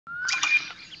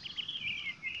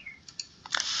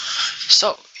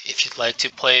So, if you'd like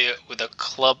to play with a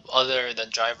club other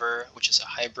than driver, which is a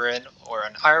hybrid or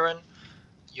an iron,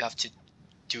 you have to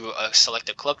select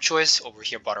a club choice over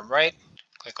here bottom right.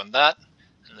 Click on that,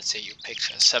 and let's say you pick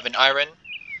a 7 iron.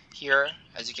 Here,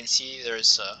 as you can see,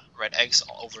 there's red X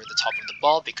all over the top of the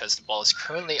ball because the ball is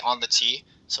currently on the tee.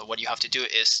 So what you have to do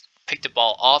is pick the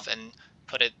ball off and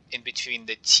put it in between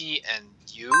the tee and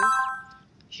you.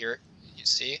 Here, you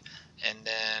see, and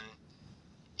then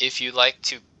if you like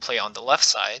to play on the left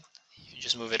side, you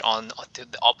just move it on to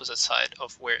the opposite side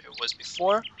of where it was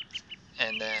before,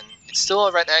 and then it's still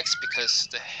a red X because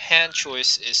the hand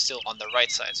choice is still on the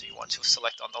right side, so you want to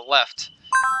select on the left.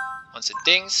 Once it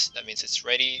dings, that means it's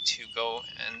ready to go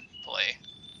and play.